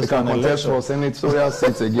contest for senatorial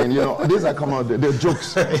seats again. You know, these are the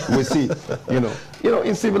jokes we see. You know,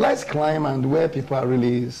 in civilized climate and where people are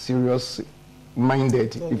really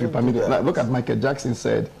serious-minded, if you permit it. Like, look at Michael Jackson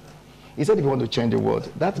said. He said, if you want to change the world,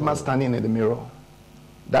 that man standing in the mirror,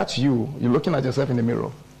 that's you. You're looking at yourself in the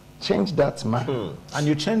mirror. Change that man. And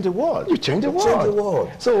you change the world. You change the world. Change the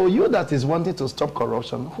world. So you that is wanting to stop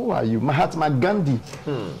corruption, who are you? Mahatma Gandhi.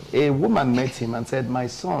 A woman met him and said, my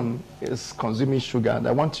son is consuming sugar and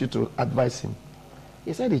I want you to advise him.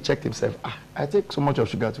 He said he checked himself. I take so much of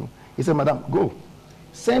sugar too. He said, madam, go.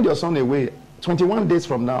 Send your son away. 21 days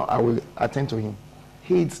from now, I will attend to him.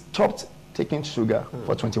 He stopped taking sugar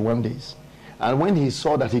for 21 days. And when he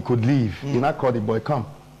saw that he could leave, he now called the boy, come,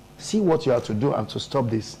 see what you have to do and to stop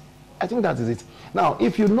this. I think that is it. Now,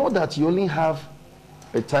 if you know that you only have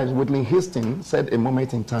a time, Whitney Houston said a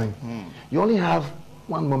moment in time. You only have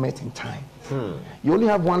one moment in time. You only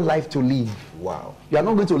have one life to live. Wow. You are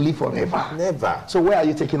not going to live forever. Never. So where are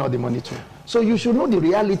you taking all the money to? So you should know the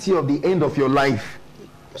reality of the end of your life.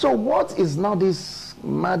 So what is now this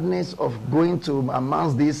madness of going to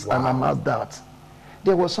amass this and amass that?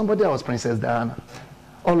 There was somebody that was Princess Diana.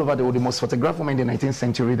 All over the world, the most photographed woman in the 19th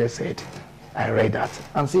century, they said. I read that.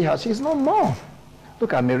 And see how she's no more.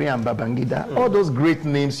 Look at Mariam Babangida. All those great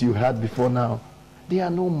names you had before now, they are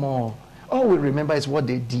no more. All we remember is what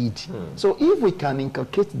they did. So if we can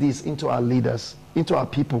inculcate this into our leaders, into our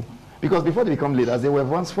people, because before they become leaders, they were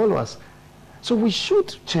once followers. So we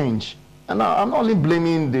should change. And now I'm not only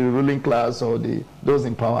blaming the ruling class or those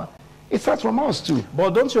in power. It starts from us too. But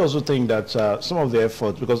don't you also think that some of the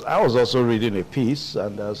efforts, because I was also reading a piece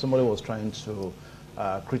and somebody was trying to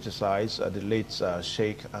criticize the late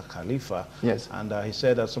Sheikh Khalifa. Yes. And he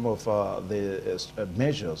said that some of the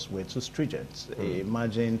measures were too stringent.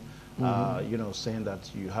 Imagine, you know, saying that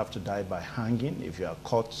you have to die by hanging if you are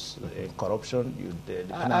caught in corruption, the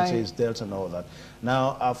penalty is dealt and all that.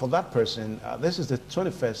 Now, for that person, this is the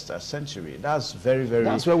 21st century. That's very, very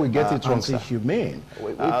that's where we get it wrong, anti-humane.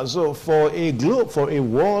 So for a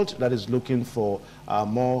world that is looking for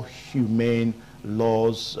more humane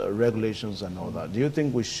laws, regulations and all that, do you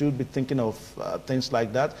think we should be thinking of things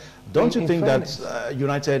like that? Don't you think that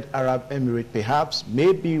United Arab Emirates perhaps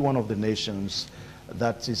may be one of the nations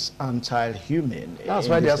that is anti-human? That's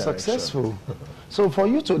why they are successful. So for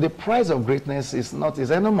you to, the price of greatness is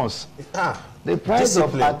enormous. The price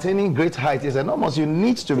of attaining great height is enormous. You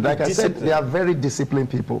need to, like I said, they are very disciplined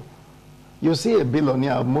people. You see a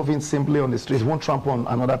billionaire moving simply on the street, won't trample on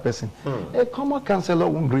another person. A common councillor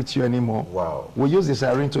won't greet you anymore. Wow. We use the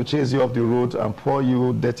siren to chase you off the road and pour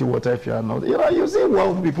you dirty water if you are not. You know, you see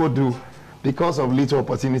what people do because of little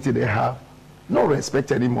opportunity they have. No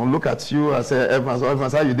respect anymore. Look at you and say,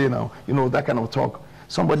 Evans, how you doing now? You know, that kind of talk.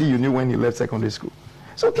 Somebody you knew when you left secondary school.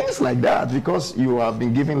 So things like that, because you have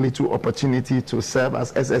been given little opportunity to serve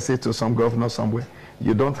as SSA to some governor somewhere.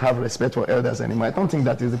 You don't have respect for elders anymore. I don't think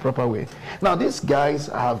that is the proper way. Now, these guys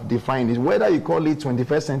have defined it. Whether you call it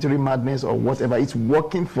 21st century madness or whatever, it's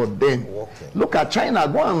working for them. Look at China.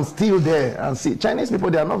 Go and steal there and see. Chinese people,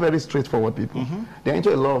 they are not very straightforward people. They're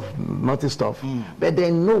into a lot of naughty stuff. But they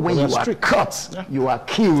know when you are cut, you are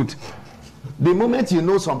killed. The moment you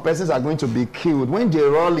know some persons are going to be killed, when J.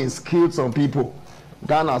 Rawlings killed some people,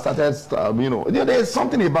 Ghana started, you know, there's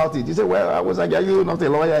something about it. You say, well, I was like, are you not a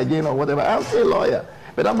lawyer again or whatever? I'm still a lawyer.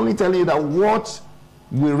 But I'm only telling you that what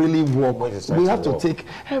we really work, we have to take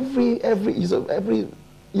every,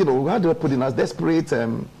 you know, how do I put it, as desperate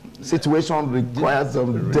situation requires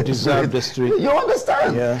desperate. You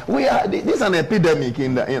understand? Yeah. We are, this is an epidemic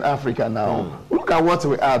in Africa now. Look at what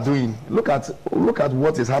we are doing. Look at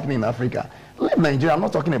what is happening in Africa. Leave Nigeria. I'm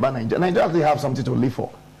not talking about Nigeria. Nigeria, they have something to live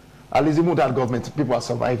for. At least even without government, people are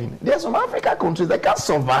surviving. There are some African countries that can't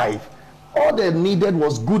survive. All they needed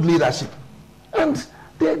was good leadership, and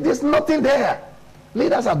there's nothing there.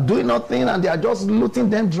 Leaders are doing nothing, and they are just looting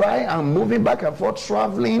them dry and moving back and forth,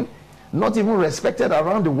 traveling, not even respected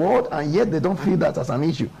around the world, and yet they don't feel that as an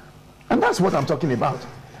issue. And that's what I'm talking about.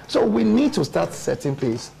 So we need to start setting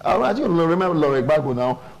pace. I do remember Laurent Gbagbo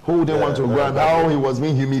now, who didn't want to go, and how he was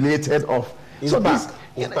being humiliated off. So this,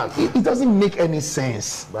 it doesn't make any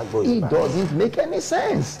sense. It doesn't make any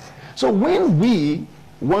sense. So when we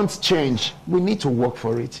want change, we need to work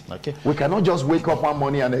for it. Okay. We cannot just wake up one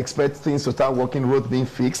morning and expect things to start working, roads being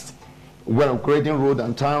fixed. We're creating road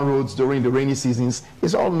and town roads during the rainy seasons.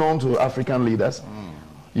 It's all known to African leaders.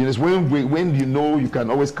 You know, when you know you can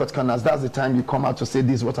always cut corners, that's the time you come out to say,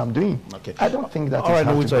 this is what I'm doing. Okay. I don't think that all right,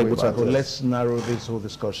 is let's narrow this whole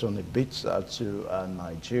discussion a bit to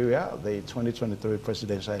Nigeria. The 2023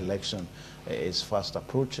 presidential election is fast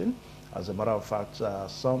approaching. As a matter of fact,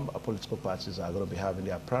 some political parties are going to be having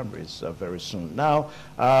their primaries very soon. Now,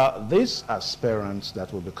 these aspirants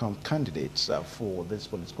that will become candidates for these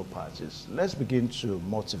political parties, let's begin to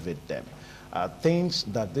motivate them. Things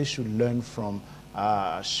that they should learn from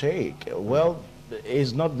Sheikh. Well,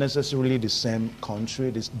 it's not necessarily the same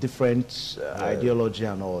country, it's different ideology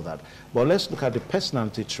and all that. But let's look at the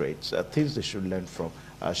personality traits, things they should learn from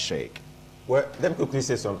Sheikh. Well, let me quickly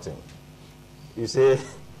say something. You say,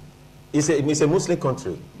 it's a Muslim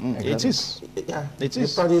country. It is. Yeah, it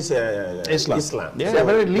is. They practice Islam. Yeah. So They're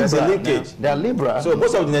very liberal. There's a linkage. They are liberal. So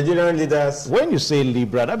most of the Nigerian leaders. When you say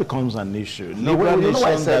liberal, that becomes an issue. No, you know what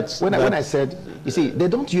I said? When I said, you see, they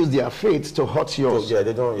don't use their faith to hurt yours. Yeah,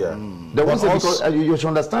 they don't. Yeah. They won't say, because you should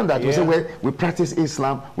understand that. You say, well, we practice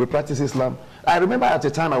Islam. We practice Islam. I remember at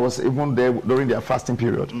the time I was even there during their fasting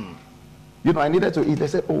period. You know, I needed to eat. They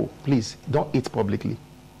said, oh, please don't eat publicly.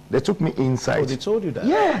 They took me inside. Oh, they told you that?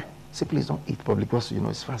 Yeah. Say, please don't eat public because, you know,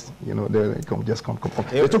 it's fasting. You know, they come. They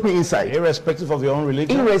took me inside. Irrespective of your own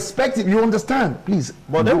religion? Irrespective, you understand, please.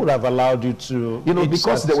 But they would have allowed you to... You know,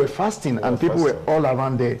 because they were fasting and people were all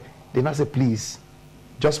around there. They now say, please,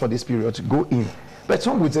 just for this period, go in. But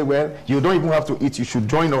some would say, well, you don't even have to eat, you should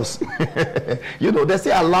join us. You know, they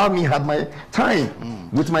say, allow me, had my time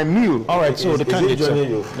with my meal. All right, so the candidate...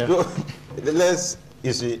 Let's,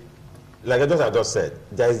 you see, like I just said,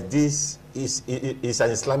 there is this... It's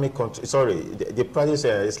an Islamic country. Sorry, they practice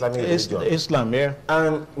Islamic religion. Islam, yeah.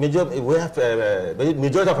 And majority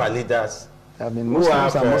of our leaders, I mean,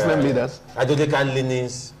 Muslims and Muslim leaders, ideological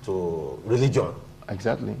leanings to religion.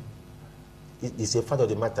 Exactly. It's a fact of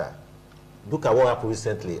the matter. Look at what happened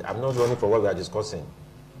recently. I'm not running for what we are discussing.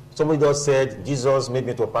 Somebody just said Jesus made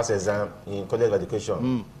me to pass exam in college of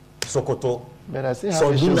education. Sokoto. But I still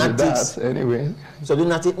have issues with that anyway. So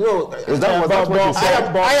lunatic, no. Is that what you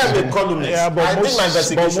said? I am a columnist. Yeah, but I think my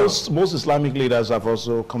investigation. most Islamic leaders have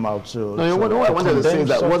also come out to... No, what I wanted to say is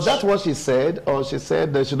that, was that what she said? Or she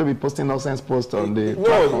said they shouldn't be posting nonsense posts on the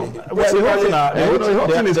platform? Well, the whole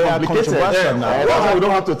thing is complicated. We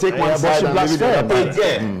don't have to take one side and leave it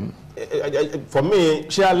again. For me...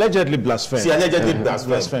 She allegedly blasphemed.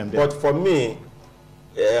 Blasphemed. But for me...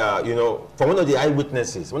 you know, from one of the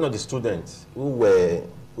eyewitnesses, one of the students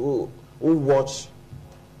who watched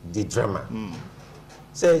the drama,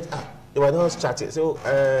 said, they were not chatting. So,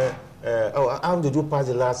 how did you pass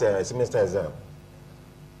the last semester exam?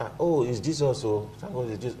 Oh, it's Jesus. So,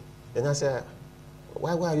 then I said,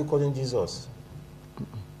 why are you calling Jesus?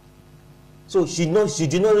 So she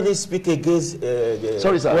did not really speak against.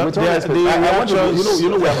 Sorry, sir. Well, I want to, you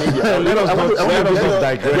know, where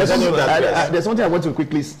there's something I want to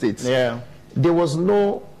quickly state. Yeah. There was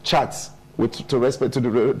no chat to the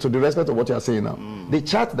respect of what you are saying now. The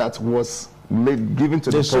chat that was given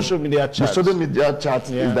to the social media chat. The social media chat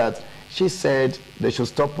is that she said they should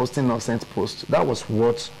stop posting nonsense posts. That was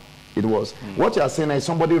what it was. What you are saying is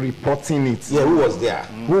somebody reporting it. Yeah, who was there?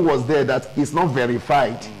 Who was there that is not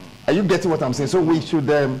verified. Are you getting what I'm saying? So we should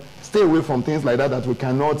stay away from things like that we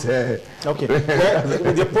cannot... Okay.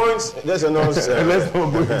 Well, the point, let's not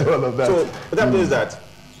go into all of that. So that means that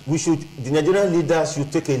the Nigerian leaders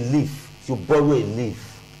should take a leaf, should borrow a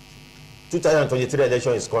leaf. 2023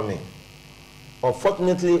 election is coming.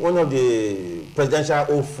 Unfortunately, one of the presidential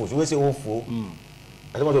Ofu, should we say Ofu?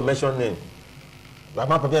 I don't want to mention names. I'm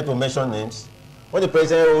not prepared to mention names. When the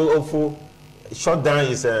president Ofu shut down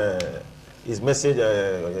his message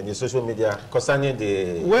on his social media concerning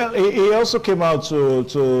the... Well, he also came out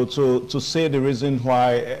to say the reason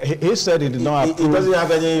why. He said he did not approve. He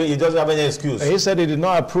doesn't have any excuse. He said he did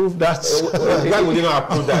not approve that. Why would he not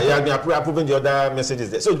approve that? He has been approving the other messages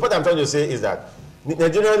there. So what I'm trying to say is that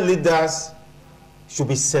Nigerian leaders should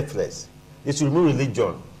be selfless. They should remove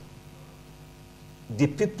religion. The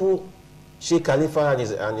people, Sheikh Khalifa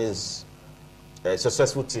and his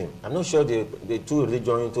successful team, I'm not sure they took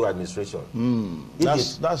religion into administration.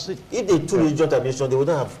 That's it. If they took religion to administration, they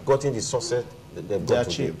wouldn't have gotten the success they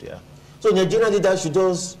achieved. Yeah. So Nigerian leaders should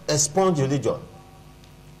just expunge religion,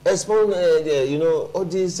 expunge all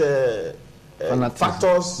these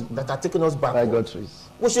factors that are taking us backward.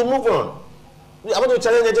 We should move on. I want to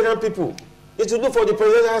challenge Nigerian people. It should look for the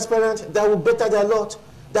presidential aspirant that will better their lot,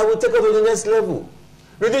 that will take us to the next level.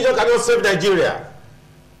 Religion cannot save Nigeria.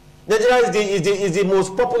 Nigeria is the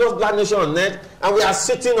most populous black nation on earth, and we are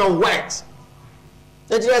sitting on wet.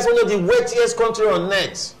 Nigeria is one of the wettiest countries on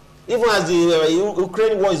earth. Even as the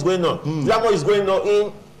Ukraine war is going on, Islam war is going on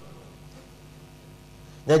in.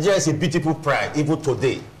 Nigeria is a beautiful pride, even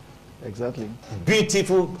today. Exactly.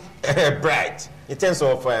 Beautiful bride in terms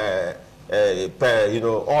of oil.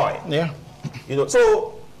 Yeah.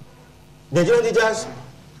 So Nigerian leaders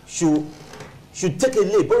should take a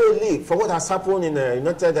lead, borrow a lead for what has happened in the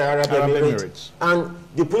United Arab Emirates. And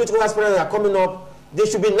the political aspirants that are coming up, they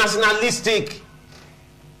should be nationalistic.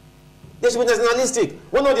 They should be nationalistic.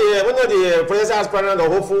 One of the presidential aspirants or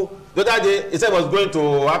hopeful, the other day, he said he was going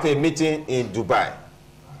to have a meeting in Dubai.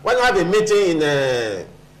 Why not have a meeting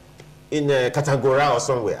in Katangora or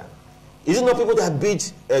somewhere? Is it not people that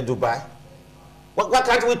beat Dubai? Why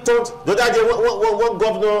can't we turn the other day one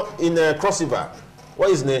governor in Cross River? What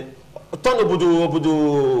is his name? Turn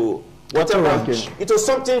Obudu whatever. It was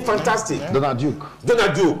something fantastic. Yeah. Donald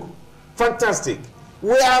Duke. Fantastic.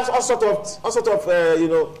 We have all sort of we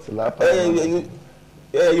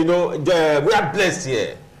are blessed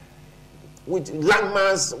here with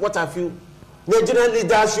landmass. What have you? Nigerian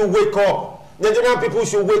leaders should wake up. Nigerian people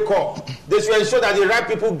should wake up. They should ensure that the right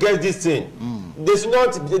people get this thing. They should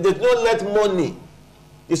not let money.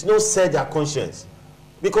 They should not sell their conscience.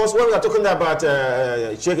 Because when we are talking about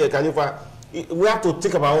Sheikh Khalifa, we have to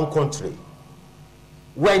think of our own country.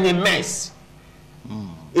 We're in a mess.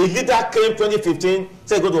 A leader came 2015,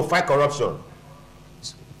 said going to fight corruption.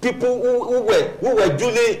 People who were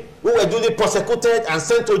duly prosecuted and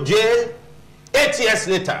sent to jail, 8 years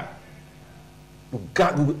later,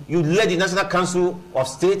 you led the National Council of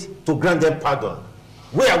State to grant them pardon.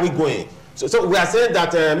 Where are we going? So we are saying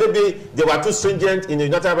that maybe they were too stringent in the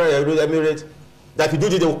United Arab Emirates, that if you do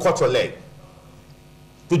this, they will cut your leg.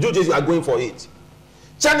 To do this, you are going for it.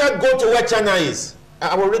 China go to where China is.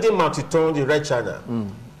 I'm already multi-toned the right China.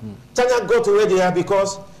 China go to where they are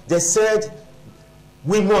because they said,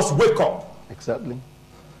 we must wake up. Exactly.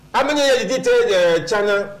 How many years did it take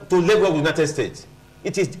China to level with the United States?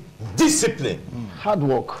 It is discipline. Hard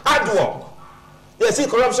work. Hard work. They see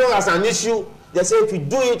corruption as an issue. They say if you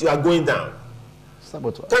do it, you are going down.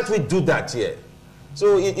 Sabotage. Can't we do that here?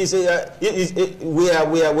 So we are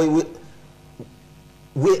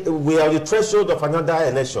the threshold of another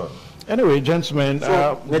election. Anyway, gentlemen,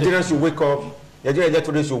 so Nigerians should wake up. Nigerian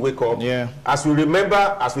electorate should wake up. Yeah. As we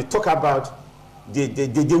remember, as we talk about the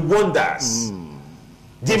wonders,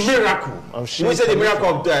 the miracle. We say the miracle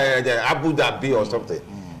of the Abu Dhabi or something.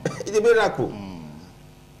 The miracle,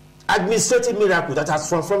 administrative miracle that has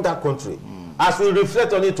transformed that country. As we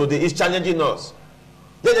reflect on it today, it's challenging us.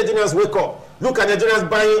 Let Nigerians wake up. Look at Nigerians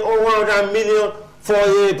buying 100 million for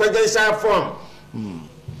a presidential form.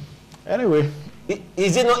 Anyway,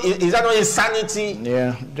 is that not insanity?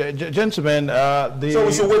 Yeah, gentlemen, so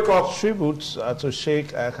we should wake up. Tributes to Sheikh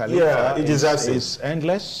Khalifa is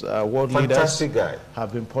endless. World Fantastic leaders guy.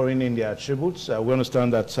 have been pouring in their tributes. We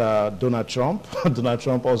understand that Donald Trump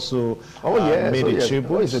also made a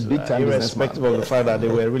tribute, he's a big time irrespective of the fact that they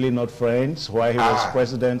were really not friends while he was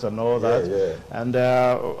president and all that. And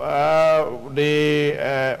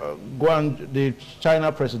the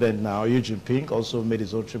China president now, Xi Jinping, also made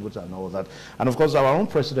his own tribute and all that. And of course, our own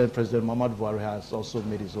president, President Muhammad Buhari, has also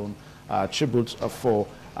made his own tribute for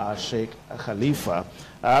Sheikh Khalifa.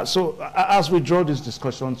 So as we draw this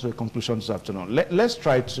discussion to a conclusion this afternoon, let's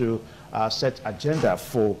try to set agenda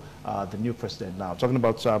for the new president now. Talking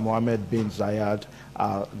about Mohammed bin Zayed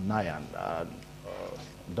Al NAHYAN.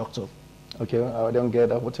 Doctor, Okay, I don't get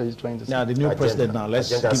that. What are you trying to say? Now, the new president now, let's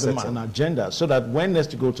give him an agenda so that when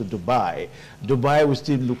next you go to Dubai, Dubai will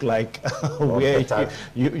still look like where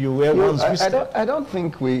you were once visited. I don't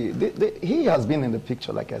think he has been in the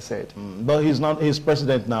picture, like I said. But he's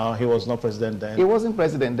president now. He was not president then. He wasn't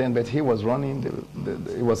president then, but he was running,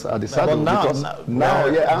 he was at the saddle. But now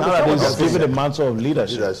that he's given the mantle of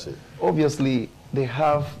leadership. Obviously, they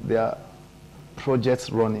have their projects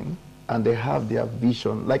running and they have their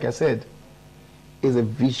vision. Like I said, is a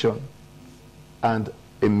vision and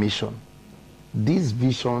a mission. This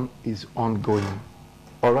vision is ongoing,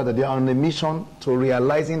 or rather they are on a mission to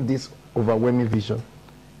realizing this overwhelming vision,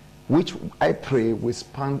 which I pray will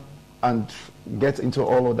span and get into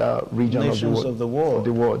all other regions of the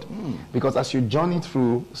world. Because as you journey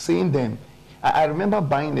through seeing them, I remember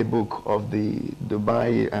buying a book of the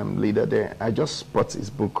Dubai leader there. I just bought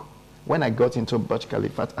his book when I got into Burj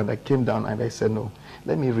Khalifa, and I came down and I said, no,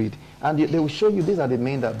 let me read. And they will show you these are the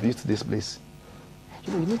men that built this place.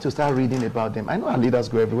 You know, you need to start reading about them. I know our leaders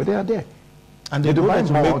go everywhere. They are there. And they Dubai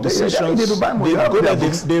to make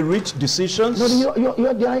decisions. They reach decisions. No, in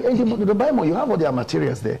the Dubai Mall, you have all their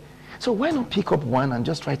materials there. So why not pick up one and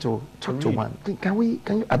just try to talk to one? Can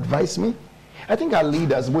you advise me? I think our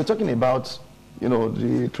leaders, we're talking about, you know,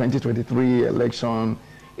 the 2023 election.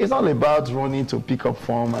 It's all about running to pick up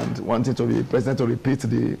form and wanting to be president to repeat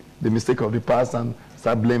the mistake of the past and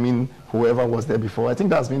start blaming whoever was there before. I think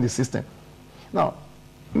that's been the system. Now,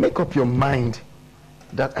 make up your mind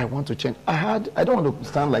that I want to change. I don't want to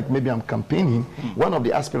stand like maybe I'm campaigning. One of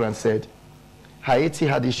the aspirants said, Haiti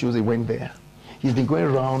had issues, he went there. He's been going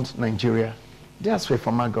around Nigeria. That's a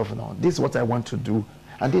former governor. This is what I want to do,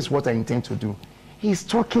 and this is what I intend to do. He's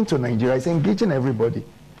talking to Nigeria, he's engaging everybody.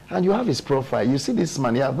 And you have his profile. You see this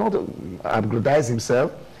man, he has not aggrandized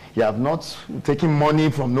himself. He have not taken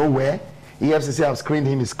money from nowhere. EFCC have screened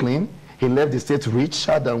him, he's clean. He left the state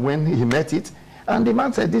richer than when he met it. And the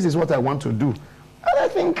man said, this is what I want to do. And I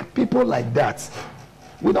think people like that,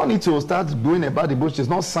 we don't need to start going about the bush. It's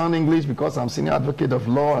not sound English because I'm senior advocate of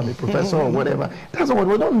law and a professor or whatever. That's not what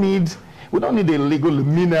we don't need. We don't need a legal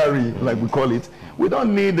luminary, like we call it. We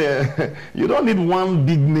don't need you don't need one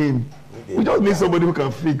big name. We just need somebody who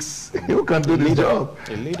can fix, who can do the job.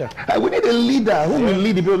 A leader. We need a leader who will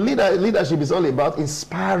lead people. Leadership is all about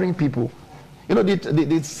inspiring people. You know,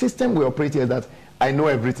 the system we operate here is that I know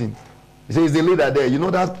everything. You say, is the leader there? You know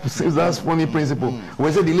that's funny principle. When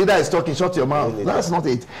we say the leader is talking, shut your mouth. That's not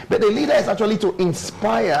it. But the leader is actually to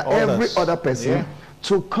inspire every other person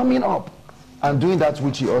to coming up and doing that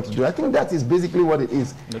which he ought to do. I think that is basically what it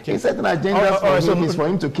is. A certain agenda for him is for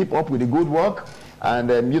him to keep up with the good work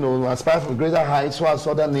and you know, aspire for greater heights, so as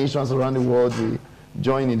other nations around the world will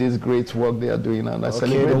join in this great work they are doing, and I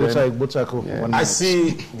celebrate them. I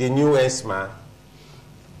see the new ESMA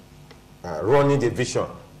running the vision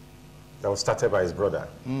that was started by his brother.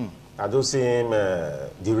 I don't see him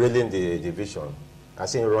derailing the vision. I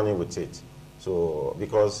see him running with it. So,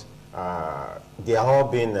 because they are all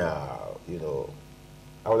being, you know,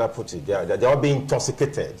 how would I put it? They are all being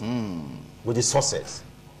intoxicated with the sources.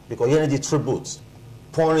 Because hearing the tributes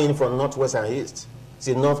pouring in from northwest and east, it's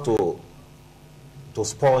enough to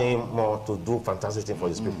spur him more to do fantastic things for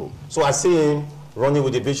his people. So I see him running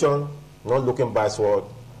with the vision, not looking backward,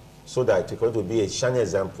 so that it's going to be a shining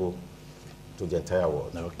example to the entire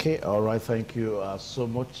world. Okay, all right, thank you so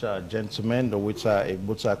much, gentlemen, which are a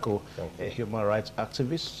Butsako, a human rights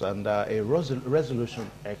activist, and a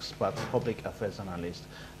resolution expert, public affairs analyst,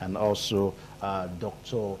 and also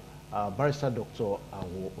Barrister Dr.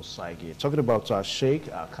 Awo Osagie. Talking about Sheikh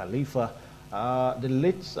Khalifa, the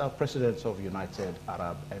late president of United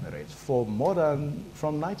Arab Emirates, for more than,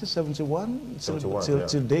 from 1971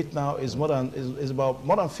 till date now, is about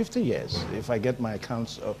more than 50 years, if I get my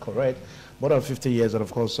accounts correct, more than 50 years, and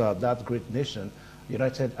of course that great nation,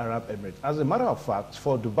 United Arab Emirates. As a matter of fact,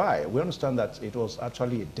 for Dubai, we understand that it was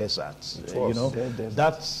actually a desert. You know,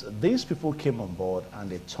 that these people came on board and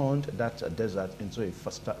they turned that desert into a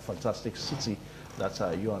fantastic city that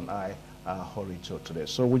you and I hurry to today.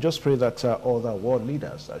 So we just pray that other world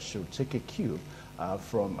leaders should take a cue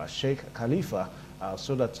from Sheikh Khalifa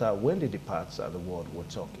so that when they depart, the world will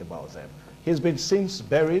talk about them. He's been since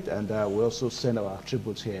buried, and we also send our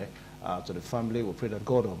tributes here to the family. We pray that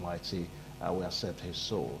God Almighty will accept his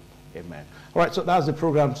soul. Amen. All right, so that's the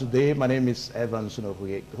program today. My name is Evan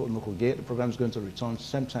Sunokuge. The program is going to return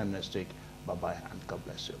same time next week. Bye-bye, and God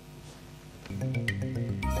bless you.